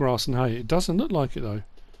alfalfa grass and hay. It doesn't look like it though.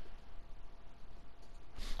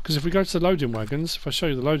 Because if we go to the loading wagons, if I show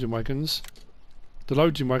you the loading wagons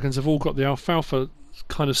have all got the alfalfa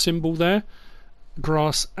kind of symbol there,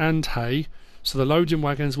 grass and hay, so the loading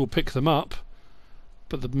wagons will pick them up,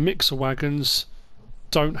 but the mixer wagons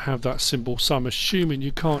don't have that symbol, so I'm assuming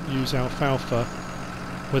you can't use alfalfa,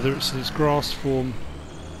 whether it's in its grass form,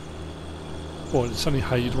 or it's only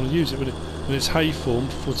hay you'd want to use it, wouldn't it? In its hay form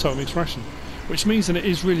for total mixed ration, which means that it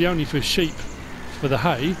is really only for sheep for the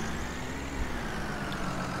hay,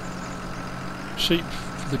 sheep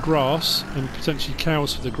for the grass, and potentially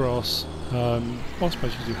cows for the grass. I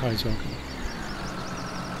suppose you could do hay as well.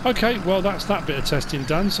 Okay, well that's that bit of testing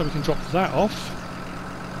done, so we can drop that off.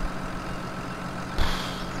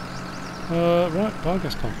 Right,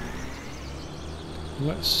 biogas pump.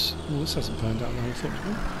 Let's. Well, this hasn't panned out the way I thought it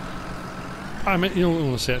would. I mean, in all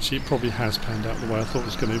honesty, actually, it probably has panned out the way I thought it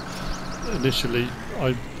was going to. Initially,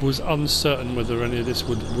 I was uncertain whether any of this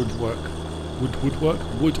would work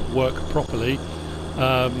properly.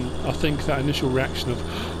 I think that initial reaction of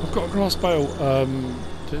I've got a grass bale,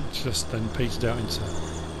 it just then petered out into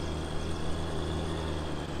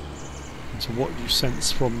what you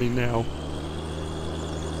sense from me now.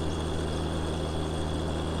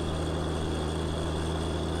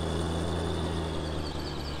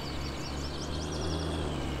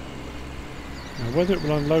 Now, whether it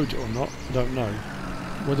will unload it or not, I don't know.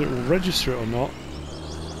 Whether it will register it or not,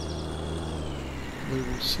 we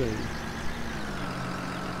will see.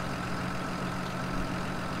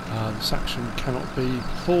 This action cannot be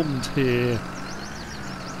performed here.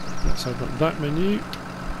 Let's open up that menu,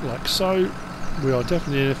 like so. We are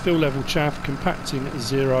definitely in a fill level chaff, compacting at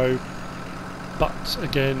 0, but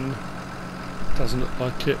again, doesn't look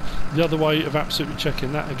like it. The other way of absolutely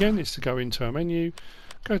checking that again is to go into our menu,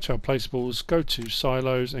 go to our placeables, go to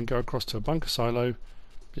silos, and go across to a bunker silo.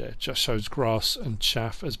 Yeah, it just shows grass and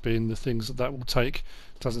chaff as being the things that will take.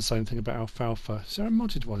 It doesn't say anything about alfalfa. Is there a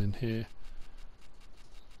modded one in here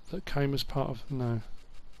that came as part of... No.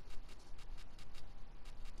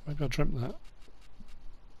 Maybe I dreamt that.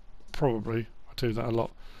 Probably. I do that a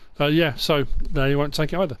lot. Yeah, so no, you won't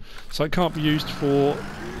take it either. So it can't be used for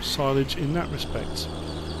silage in that respect.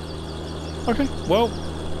 Okay, well,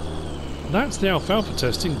 that's the alfalfa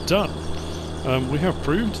testing done. We have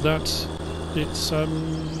proved that it's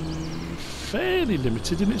fairly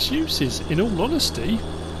limited in its uses. In all honesty,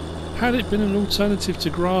 had it been an alternative to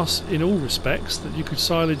grass in all respects, that you could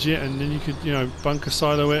silage it and then you could, you know, bunker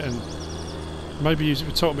silo it and maybe use it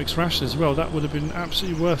for total mixed ration as well, that would have been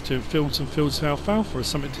absolutely worth doing fields and fields of alfalfa or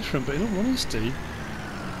something different. But in all honesty,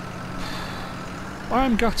 I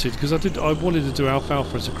am gutted because I wanted to do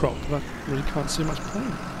alfalfa as a crop, but I really can't see much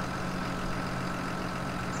point.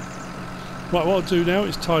 Right, what I'll do now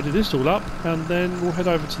is tidy this all up and then we'll head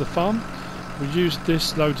over to the farm. We'll use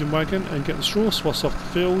this loading wagon and get the straw swaths off the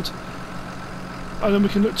field, and then we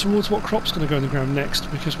can look towards what crop's going to go in the ground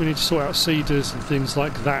next, because we need to sort out seeders and things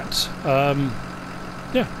like that.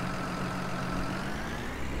 Yeah.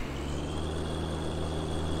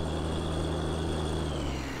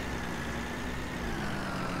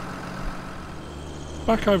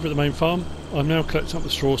 Back over at the main farm, I'm now collecting up the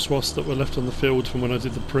straw swaths that were left on the field from when I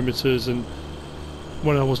did the perimeters and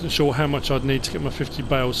when I wasn't sure how much I'd need to get my 50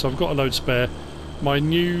 bales, so I've got a load spare. My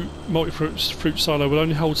new multi-fruit silo will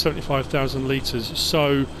only hold 75,000 litres,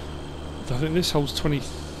 so I think this holds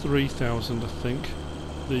 23,000, I think.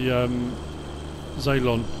 The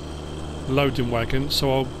Zalon loading wagon,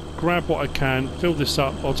 so I'll grab what I can, fill this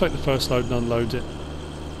up, I'll take the first load and unload it.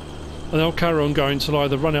 And then I'll carry on going until I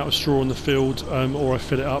either run out of straw on the field or I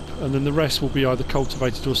fill it up, and then the rest will be either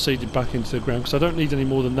cultivated or seeded back into the ground, because I don't need any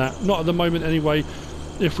more than that. Not at the moment anyway.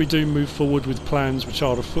 If we do move forward with plans which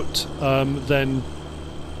are afoot, then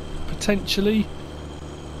potentially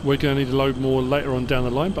we're going to need a load more later on down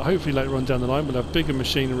the line, but hopefully later on down the line we'll have bigger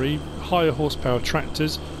machinery, higher horsepower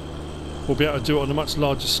tractors. We'll be able to do it on a much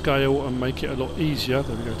larger scale and make it a lot easier.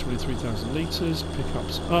 There we go, 23,000 litres,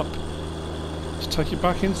 pickups up. To take it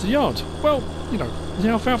back into the yard. Well, you know, the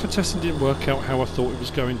alfalfa testing didn't work out how I thought it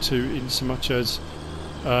was going to, in so much as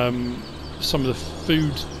some of the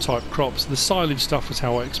food type crops. The silage stuff was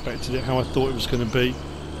how I expected it, how I thought it was going to be.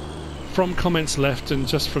 From comments left and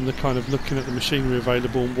just from the kind of looking at the machinery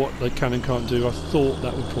available and what they can and can't do, I thought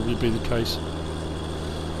that would probably be the case.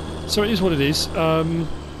 So it is what it is.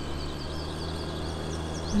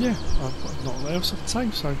 Yeah, I've got not a lot else I can say.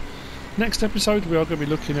 So next episode we are going to be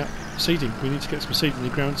looking at seeding. We need to get some seed in the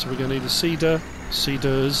ground, so we're going to need a seeder,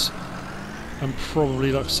 seeders, and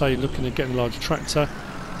probably, like I say, looking at getting a larger tractor.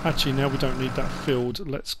 Actually, now we don't need that field.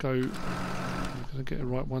 Let's go. I'm going to get it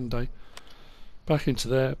right one day. Back into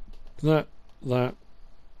there. That.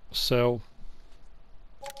 Sell.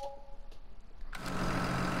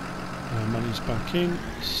 Money's back in.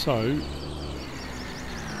 So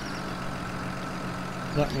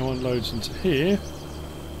that now unloads into here.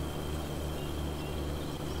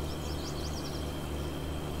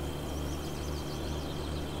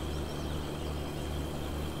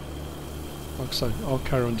 Like I say, I'll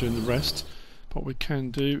carry on doing the rest. What we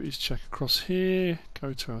can do is check across here,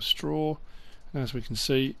 go to our straw, and as we can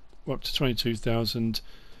see, we're up to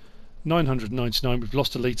 22,999. We've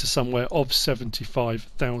lost a litre somewhere of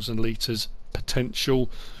 75,000 litres potential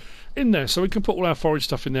in there, so we can put all our forage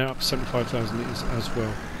stuff in there up to 75,000 litres as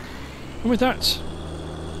well. And with that,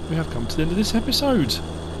 we have come to the end of this episode.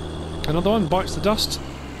 Another one bites the dust,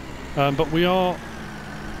 but we are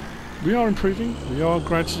improving. We are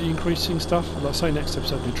gradually increasing stuff. Like I say, next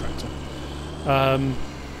episode, new tractor.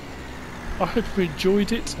 I hope you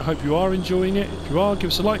enjoyed it. I hope you are enjoying it. If you are,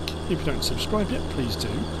 give us a like. If you don't subscribe yet, please do.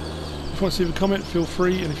 If you want to leave a comment, feel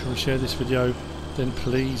free. And if you want to share this video, then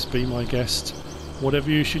please be my guest. Whatever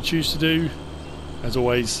you should choose to do, as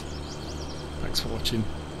always, thanks for watching.